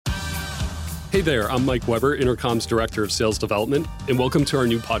Hey there, I'm Mike Weber, Intercom's Director of Sales Development, and welcome to our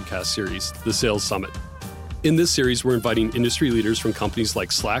new podcast series, The Sales Summit. In this series, we're inviting industry leaders from companies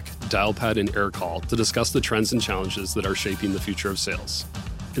like Slack, Dialpad, and Aircall to discuss the trends and challenges that are shaping the future of sales.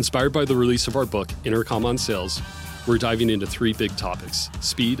 Inspired by the release of our book, Intercom on Sales, we're diving into three big topics: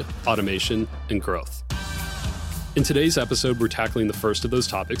 speed, automation, and growth. In today's episode, we're tackling the first of those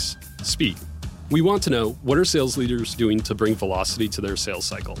topics, speed. We want to know, what are sales leaders doing to bring velocity to their sales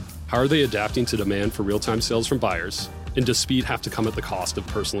cycle? How are they adapting to demand for real-time sales from buyers? And does speed have to come at the cost of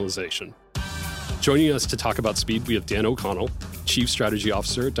personalization? Joining us to talk about speed, we have Dan O'Connell, Chief Strategy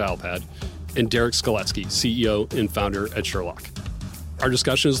Officer at Dialpad, and Derek Skoletsky, CEO and founder at Sherlock. Our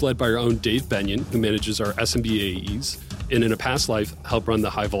discussion is led by our own Dave Benyon, who manages our SMB AEs, and in a past life, helped run the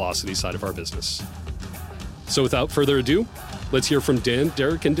high-velocity side of our business. So without further ado, let's hear from Dan,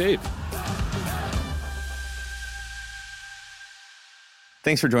 Derek, and Dave.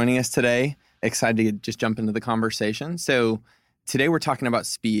 Thanks for joining us today. Excited to just jump into the conversation. So today we're talking about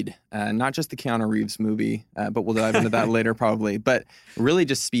speed, not just the Keanu Reeves movie, but we'll dive into that later probably, but really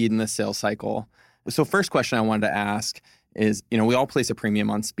just speed in the sales cycle. So first question I wanted to ask is, we all place a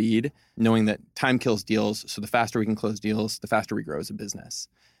premium on speed, knowing that time kills deals. So the faster we can close deals, the faster we grow as a business.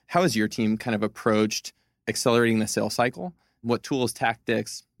 How has your team kind of approached accelerating the sales cycle? What tools,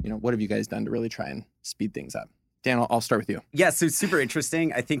 tactics, what have you guys done to really try and speed things up? Dan, I'll start with you. Yeah, so it's super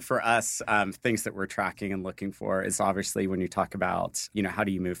interesting. I think for us, things that we're tracking and looking for is obviously when you talk about, how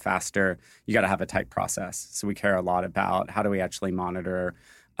do you move faster, you got to have a tight process. So we care a lot about how do we actually monitor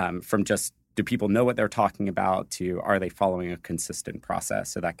from just, do people know what they're talking about, to are they following a consistent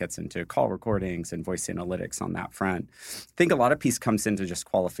process? So that gets into call recordings and voice analytics on that front. I think a lot of piece comes into just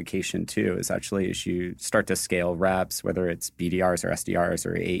qualification too, is actually as you start to scale reps, whether it's BDRs or SDRs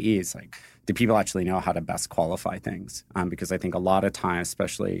or AEs, do people actually know how to best qualify things? Because I think a lot of times,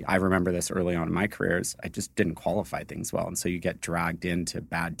 especially I remember this early on in my careers, I just didn't qualify things well. And so you get dragged into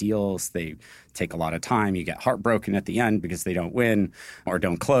bad deals. They take a lot of time. You get heartbroken at the end because they don't win or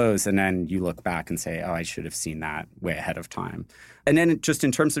don't close. And then you look back and say, oh, I should have seen that way ahead of time. And then just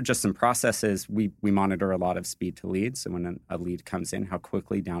in terms of just some processes, we monitor a lot of speed to leads. So when a lead comes in, how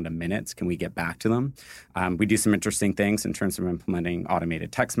quickly, down to minutes, can we get back to them? We do some interesting things in terms of implementing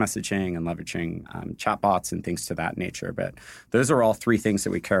automated text messaging and leveraging chatbots and things to that nature. But those are all three things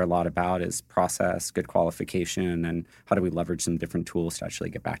that we care a lot about: is process, good qualification, and how do we leverage some different tools to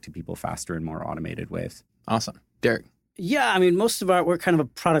actually get back to people faster in more automated ways. Awesome. Derek? Yeah, we're kind of a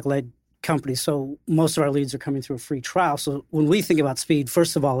product-led company, so most of our leads are coming through a free trial. So when we think about speed,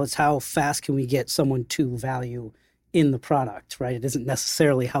 first of all, it's how fast can we get someone to value in the product, right? It isn't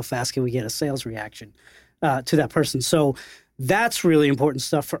necessarily how fast can we get a sales reaction to that person. So that's really important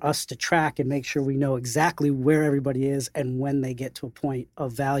stuff for us to track and make sure we know exactly where everybody is and when they get to a point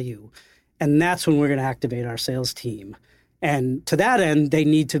of value. And that's when we're going to activate our sales team. And to that end, they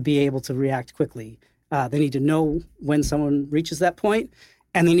need to be able to react quickly. They need to know when someone reaches that point,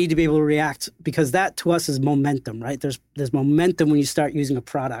 and they need to be able to react, because that to us is momentum, right? There's momentum when you start using a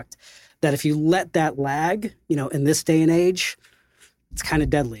product that if you let that lag, in this day and age, it's kind of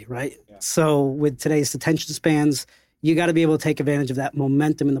deadly, right? Yeah. So with today's attention spans, you got to be able to take advantage of that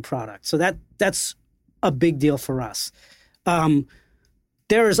momentum in the product. So that's a big deal for us.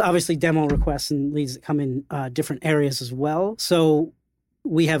 There is obviously demo requests and leads that come in different areas as well. So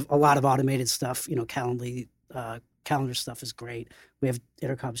we have a lot of automated stuff, calendar stuff is great. We have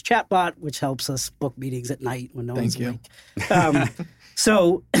Intercom's chatbot, which helps us book meetings at night when no one's awake.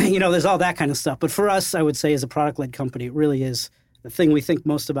 So, there's all that kind of stuff. But for us, I would say as a product-led company, it really is the thing we think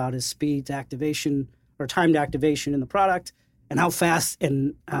most about is speed to activation, or time to activation in the product, and how fast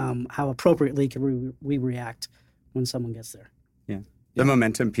and how appropriately can we react when someone gets there. Yeah. The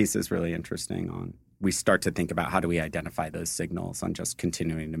momentum piece is really interesting. We start to think about how do we identify those signals on just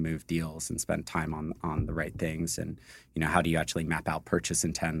continuing to move deals and spend time on the right things, and how do you actually map out purchase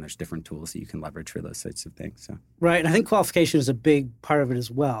intent? There's different tools that you can leverage for those sorts of things. So. Right, and I think qualification is a big part of it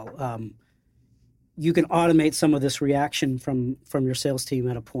as well. You can automate some of this reaction from your sales team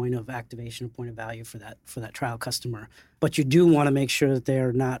at a point of activation, a point of value for that trial customer, but you do want to make sure that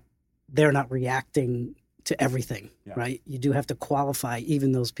they're not reacting to everything, right? You do have to qualify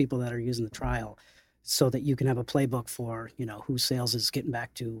even those people that are using the trial, so that you can have a playbook for, who sales is getting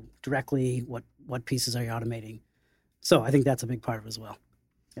back to directly, what pieces are you automating. So I think that's a big part of it as well.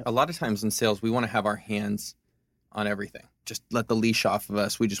 Yep. A lot of times in sales, we want to have our hands on everything. Just let the leash off of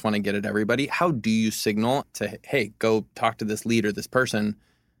us. We just want to get at everybody. How do you signal to, hey, go talk to this lead or this person,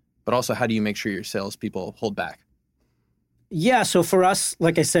 but also how do you make sure your salespeople hold back? Yeah, so for us,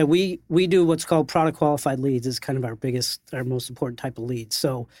 like I said, we do what's called product qualified leads. Is kind of our most important type of lead.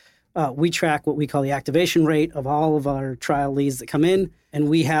 So we track what we call the activation rate of all of our trial leads that come in, and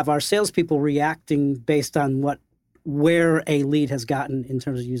we have our salespeople reacting based on where a lead has gotten in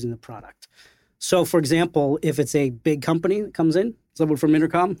terms of using the product. So, for example, if it's a big company that comes in, someone from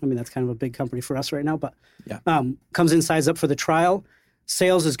Intercom, I mean, that's kind of a big company for us right now, but comes in, signs up for the trial,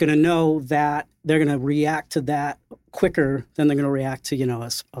 sales is going to know that they're going to react to that quicker than they're going to react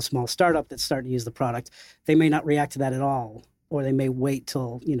to, a small startup that's starting to use the product. They may not react to that at all, or they may wait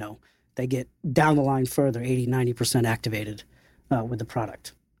till, they get down the line further, 80, 90% activated with the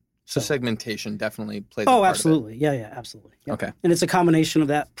product. So segmentation definitely plays a part absolutely. of it. Yeah, absolutely. Yeah. Okay. And it's a combination of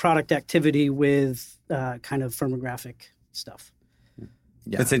that product activity with kind of firmographic stuff.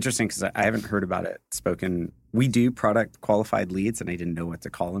 Yeah. It's interesting because I haven't heard about it spoken. We do product qualified leads, and I didn't know what to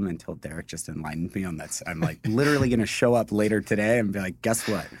call them until Derek just enlightened me on that. I'm like literally going to show up later today and be like, guess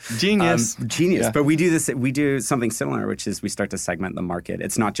what? Genius. Genius. Yeah. But we do something similar, which is we start to segment the market.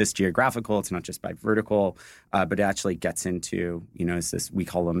 It's not just geographical. It's not just by vertical, but it actually gets into, we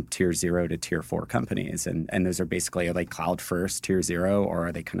call them tier 0 to tier 4 companies. And those are basically like cloud first, tier 0, or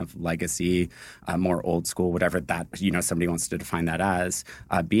are they kind of legacy, more old school, whatever that, somebody wants to define that as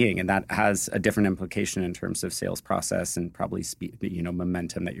being. And that has a different implication in terms of sales process and probably speed,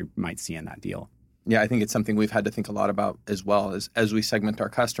 momentum that you might see in that deal. Yeah, I think it's something we've had to think a lot about as well as we segment our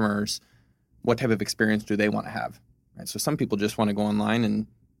customers, what type of experience do they want to have? Right? So some people just want to go online and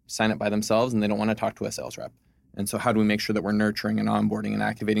sign up by themselves and they don't want to talk to a sales rep. And so how do we make sure that we're nurturing and onboarding and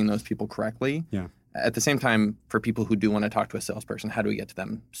activating those people correctly? Yeah. At the same time, for people who do want to talk to a salesperson, how do we get to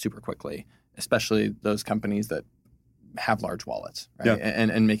them super quickly, especially those companies that have large wallets, right? Yeah.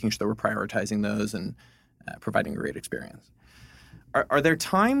 And making sure that we're prioritizing those and providing a great experience. Are there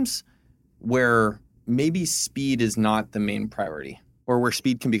times where maybe speed is not the main priority or where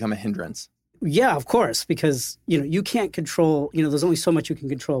speed can become a hindrance? Yeah, of course, because, you can't control, there's only so much you can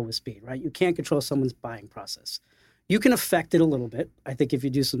control with speed, right? You can't control someone's buying process. You can affect it a little bit. I think if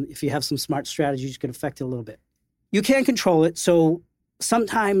you have some smart strategies, you can affect it a little bit. You can't control it. So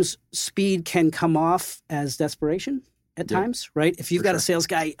sometimes speed can come off as desperation at times, right? If you've got a sales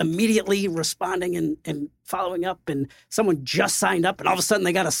guy immediately responding and following up and someone just signed up and all of a sudden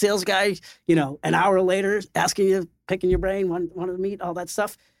they got a sales guy, an hour later asking you, picking your brain, wanted to meet, all that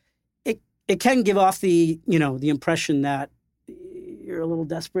stuff, it can give off the impression that you're a little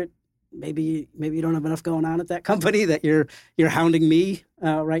desperate. Maybe you don't have enough going on at that company that you're hounding me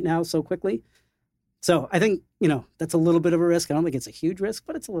right now so quickly. So I think, that's a little bit of a risk. I don't think it's a huge risk,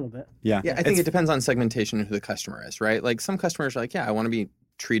 but it's a little bit. Yeah, I think it depends on segmentation and who the customer is, right? Like some customers are like, yeah, I want to be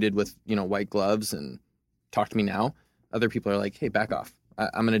treated with, white gloves and talk to me now. Other people are like, hey, back off.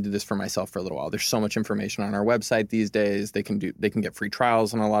 I'm going to do this for myself for a little while. There's so much information on our website these days. They can get free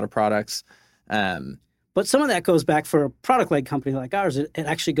trials on a lot of products. But some of that goes back for a product-led company like ours. It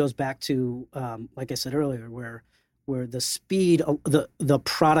actually goes back to, like I said earlier, where the speed, the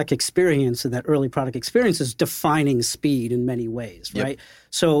product experience and that early product experience is defining speed in many ways, right? Yep.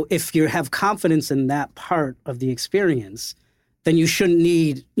 So if you have confidence in that part of the experience, then you shouldn't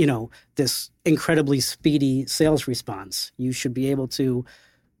need, this incredibly speedy sales response. You should be able to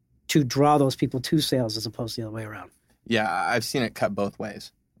draw those people to sales as opposed to the other way around. Yeah, I've seen it cut both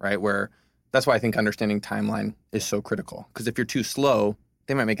ways, right? Where that's why I think understanding timeline is so critical. Because if you're too slow,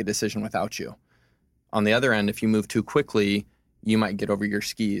 they might make a decision without you. On the other end, if you move too quickly, you might get over your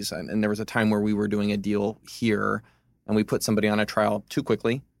skis. And there was a time where we were doing a deal here and we put somebody on a trial too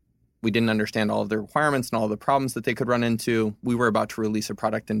quickly. We didn't understand all of the requirements and all of the problems that they could run into. We were about to release a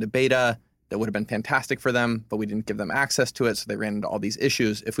product into beta that would have been fantastic for them, but we didn't give them access to it. So they ran into all these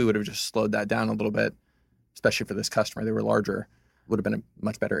issues. If we would have just slowed that down a little bit, especially for this customer, they were larger, would have been a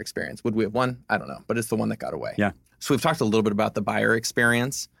much better experience. Would we have won? I don't know, but it's the one that got away. Yeah. So we've talked a little bit about the buyer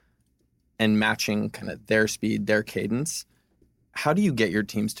experience and matching kind of their speed, their cadence. How do you get your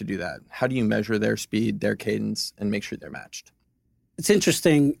teams to do that? How do you measure their speed, their cadence, and make sure they're matched? It's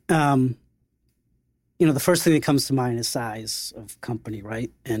interesting. The first thing that comes to mind is size of company,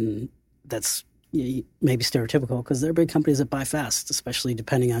 right? And that's maybe stereotypical because there are big companies that buy fast, especially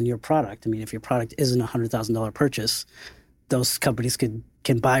depending on your product. I mean, if your product isn't a $100,000 purchase, those companies can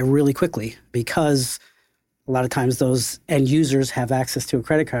buy really quickly because a lot of times those end users have access to a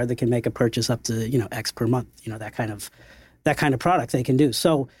credit card that can make a purchase up to, X per month, that kind of product they can do.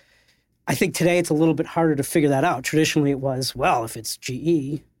 So I think today it's a little bit harder to figure that out. Traditionally it was, well, if it's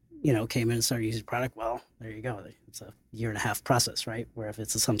GE, came in and started using the product, well, there you go. It's a 1.5-year process, right? Where if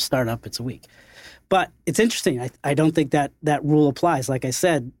it's some startup, it's a week. But it's interesting. I don't think that rule applies. Like I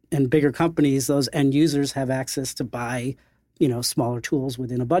said, in bigger companies, those end users have access to buy, smaller tools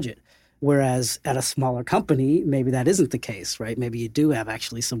within a budget. Whereas at a smaller company, maybe that isn't the case, right? Maybe you do have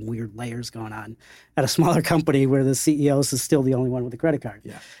actually some weird layers going on at a smaller company where the CEO is still the only one with a credit card.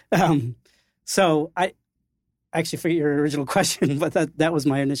 Yeah. So I actually forget your original question, but that was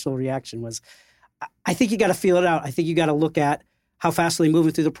my initial reaction was, I think you got to feel it out. I think you got to look at how fast are they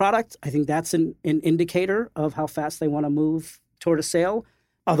moving through the product. I think that's an indicator of how fast they want to move toward a sale.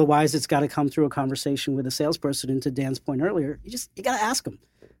 Otherwise, it's got to come through a conversation with a salesperson. And to Dan's point earlier, you got to ask them,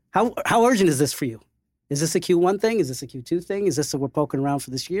 how urgent is this for you? Is this a Q1 thing? Is this a Q2 thing? Is this a we're poking around for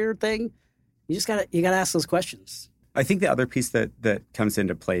this year thing? You got to ask those questions. I think the other piece that comes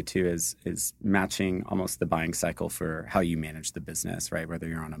into play too is matching almost the buying cycle for how you manage the business, right? Whether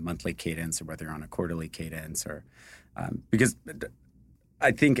you're on a monthly cadence or whether you're on a quarterly cadence, or because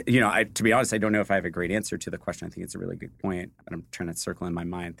I think, to be honest, I don't know if I have a great answer to the question. I think it's a really good point, and I'm trying to circle in my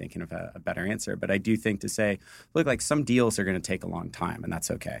mind thinking of a better answer. But I do think to say, look, like some deals are going to take a long time, and that's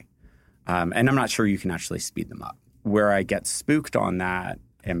okay. And I'm not sure you can actually speed them up. Where I get spooked on that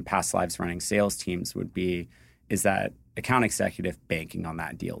in past lives running sales teams is that account executive banking on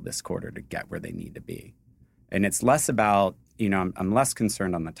that deal this quarter to get where they need to be. And it's less about, I'm less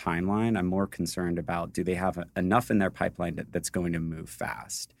concerned on the timeline. I'm more concerned about, do they have enough in their pipeline that's going to move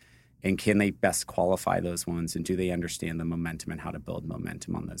fast? And can they best qualify those ones? And do they understand the momentum and how to build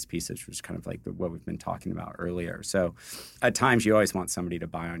momentum on those pieces, which is kind of like what we've been talking about earlier. So at times you always want somebody to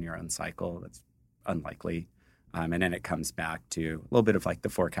buy on your own cycle. That's unlikely. And then it comes back to a little bit of like the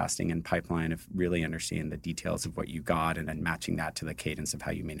forecasting and pipeline of really understanding the details of what you got and then matching that to the cadence of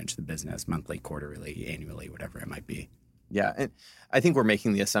how you manage the business monthly, quarterly, annually, whatever it might be. Yeah. And I think we're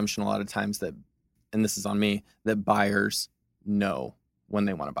making the assumption a lot of times that, and this is on me, that buyers know when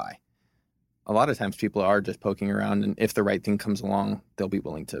they want to buy. A lot of times people are just poking around, and if the right thing comes along, they'll be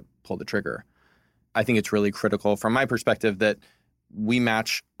willing to pull the trigger. I think it's really critical from my perspective that we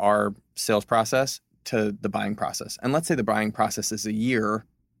match our sales process to the buying process. And let's say the buying process is a year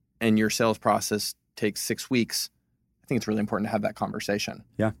and your sales process takes 6 weeks. I think it's really important to have that conversation.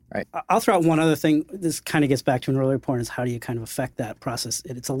 Yeah. Right. I'll throw out one other thing. This kind of gets back to an earlier point, is how do you kind of affect that process?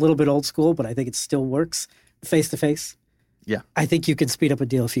 It's a little bit old school, but I think it still works. Face-to-face. Yeah. I think you could speed up a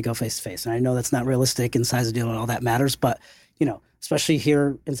deal if you go face-to-face. And I know that's not realistic and size of deal and all that matters, but, especially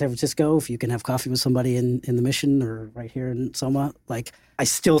here in San Francisco, if you can have coffee with somebody in the Mission or right here in Soma, I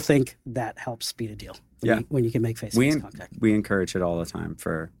still think that helps speed a deal. When you can make face-to-face contact. We encourage it all the time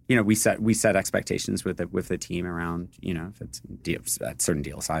for, we set expectations with the team around, if it's a certain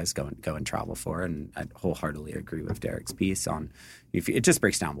deal size, go and travel for. And I wholeheartily agree with Derek's piece on, it just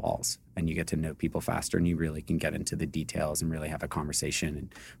breaks down walls and you get to know people faster and you really can get into the details and really have a conversation.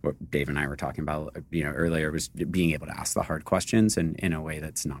 And what Dave and I were talking about, earlier was being able to ask the hard questions and in a way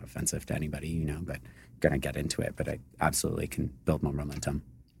that's not offensive to anybody, but going to get into it. But I absolutely can build more momentum.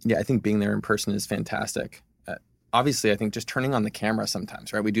 Yeah, I think being there in person is fantastic. Obviously, I think just turning on the camera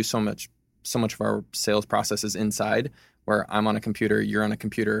sometimes, right? We do so much of our sales processes inside where I'm on a computer, you're on a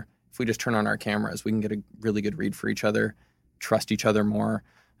computer. If we just turn on our cameras, we can get a really good read for each other, trust each other more.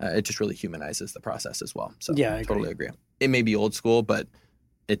 It just really humanizes the process as well. So yeah, I totally agree. It may be old school, but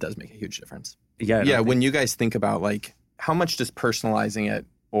it does make a huge difference. Yeah. When you guys think about how much does personalizing it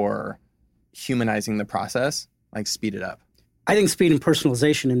or humanizing the process speed it up? I think speed and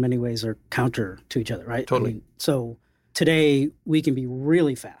personalization in many ways are counter to each other, right? Totally. So today we can be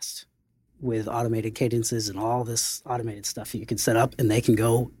really fast with automated cadences and all this automated stuff that you can set up, and they can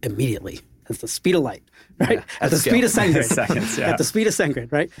go immediately at the speed of light, right? Yeah, at the speed of SendGrid. Seconds, yeah. At the speed of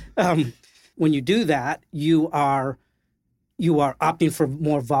SendGrid, right? When you do that, you are opting for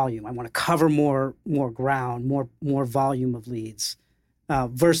more volume. I want to cover more ground, more volume of leads,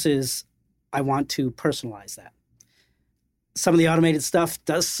 versus I want to personalize that. Some of the automated stuff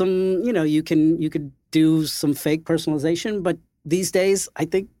does some, you could do some fake personalization, but these days I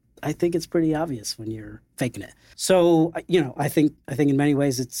think it's pretty obvious when you're faking it. So, I think in many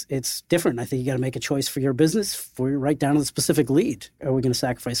ways it's different. I think you got to make a choice for your business, for right down to the specific lead. Are we going to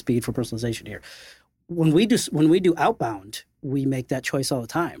sacrifice speed for personalization here? When we do outbound, we make that choice all the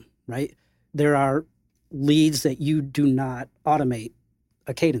time, right? There are leads that you do not automate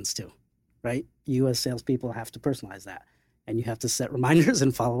a cadence to, right? You as salespeople have to personalize that. And you have to set reminders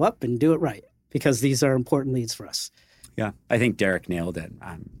and follow up and do it right, because these are important leads for us. Yeah, I think Derek nailed it.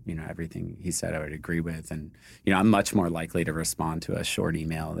 Everything he said I would agree with. And, I'm much more likely to respond to a short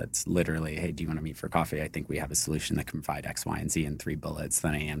email that's literally, hey, do you want to meet for coffee? I think we have a solution that can provide X, Y, and Z in 3 bullets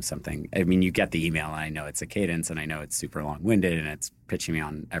than I am something. I mean, you get the email and I know it's a cadence and I know it's super long-winded and it's pitching me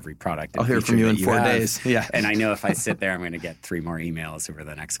on every product. I'll hear from you in 4 days. Yeah. And I know if I sit there, I'm going to get 3 more emails over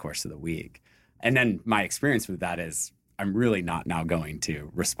the next course of the week. And then my experience with that is, I'm really not now going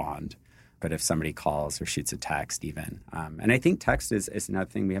to respond. but if somebody calls or shoots a text even. And I think text is another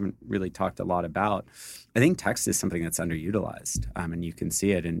thing we haven't really talked a lot about. I think text is something that's underutilized. And you can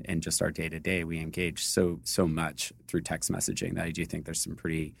see it in just our day-to-day. We engage so much through text messaging that I do think there's some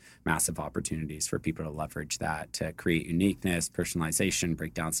pretty massive opportunities for people to leverage that to create uniqueness, personalization,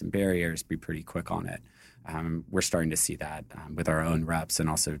 break down some barriers, be pretty quick on it. We're starting to see that with our own reps, and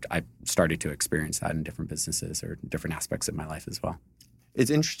also I've started to experience that in different businesses or different aspects of my life as well. It's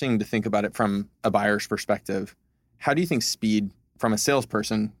interesting to think about it from a buyer's perspective. How do you think speed from a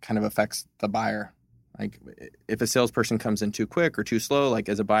salesperson kind of affects the buyer? Like if a salesperson comes in too quick or too slow, like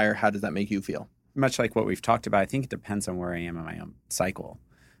as a buyer, how does that make you feel? Much like what we've talked about, I think it depends on where I am in my own cycle.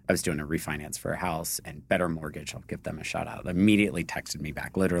 I was doing a refinance for a house, and Better Mortgage, I'll give them a shout out, immediately texted me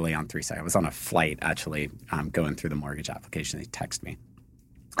back literally on 3 seconds. I was on a flight actually going through the mortgage application. They texted me.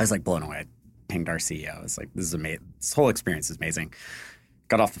 I was like blown away. I pinged our CEO. I was like, this is amazing. This whole experience is amazing.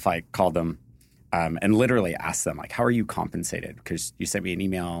 Got off the flight, called them, and literally asked them, like, how are you compensated? Because you sent me an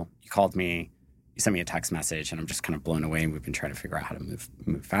email, you called me, you sent me a text message, and I'm just kind of blown away. And we've been trying to figure out how to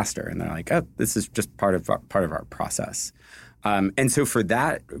move faster. And they're like, oh, this is just part of our process. And so for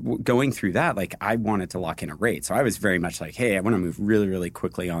that, going through that, like I wanted to lock in a rate. So I was very much like, hey, I want to move really, really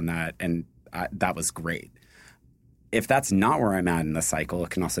quickly on that. And that was great. If that's not where I'm at in the cycle,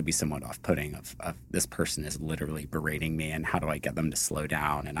 it can also be somewhat off-putting of this person is literally berating me and how do I get them to slow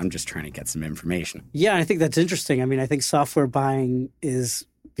down? And I'm just trying to get some information. Yeah, I think that's interesting. I mean, I think software buying is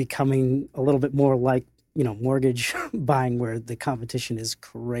becoming a little bit more like, mortgage buying where the competition is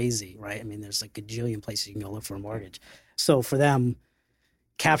crazy, right? I mean, there's like a gajillion places you can go look for a mortgage. So for them,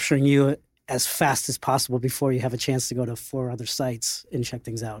 capturing you as fast as possible before you have a chance to go to 4 other sites and check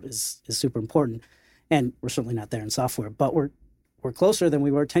things out is super important. And we're certainly not there in software, but we're closer than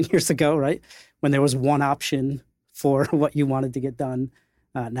we were 10 years ago, right? When there was one option for what you wanted to get done.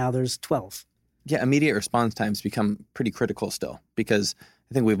 Now there's 12. Yeah, immediate response times become pretty critical still, because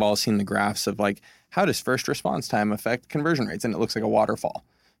I think we've all seen the graphs of like, how does first response time affect conversion rates? And it looks like a waterfall,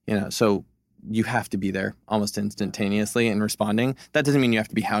 so you have to be there almost instantaneously in responding. That doesn't mean you have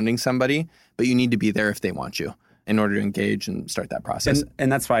to be hounding somebody, but you need to be there if they want you in order to engage and start that process.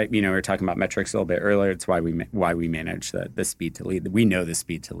 And that's why, we were talking about metrics a little bit earlier. It's why we manage the speed to lead. We know the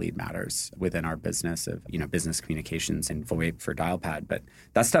speed to lead matters within our business of, business communications and VoIP for Dialpad. But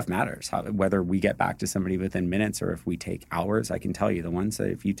that stuff matters. Whether we get back to somebody within minutes or if we take hours, I can tell you the ones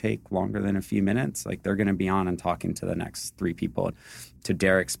that if you take longer than a few minutes, like they're going to be on and talking to the next 3 people. To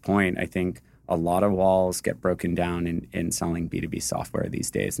Derek's point, I think a lot of walls get broken down in selling B2B software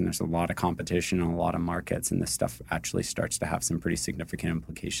these days, and there's a lot of competition in a lot of markets, and this stuff actually starts to have some pretty significant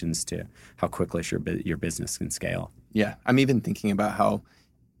implications to how quickly your business can scale. Yeah, I'm even thinking about how,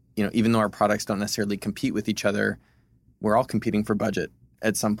 even though our products don't necessarily compete with each other, we're all competing for budget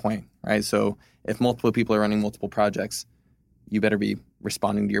at some point, right? So if multiple people are running multiple projects, you better be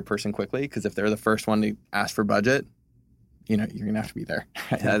responding to your person quickly, because if they're the first one to ask for budget, you're going to have to be there.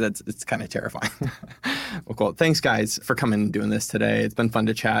 It's kind of terrifying. Well, cool. Thanks, guys, for coming and doing this today. It's been fun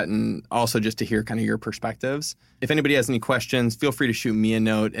to chat and also just to hear kind of your perspectives. If anybody has any questions, feel free to shoot me a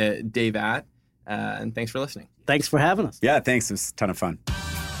note at Dave at, and thanks for listening. Thanks for having us. Yeah, thanks. It was a ton of fun.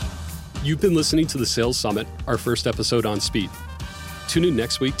 You've been listening to the Sales Summit, our first episode on speed. Tune in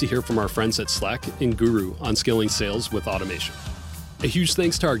next week to hear from our friends at Slack and Guru on scaling sales with automation. A huge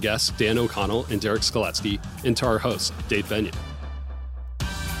thanks to our guests, Dan O'Connell and Derek Skoletsky, and to our host, Dave Benyon.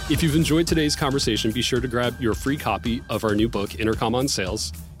 If you've enjoyed today's conversation, be sure to grab your free copy of our new book, Intercom on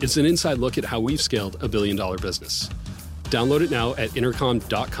Sales. It's an inside look at how we've scaled a $1 billion business. Download it now at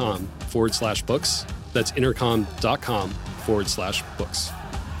intercom.com/books. That's intercom.com/books.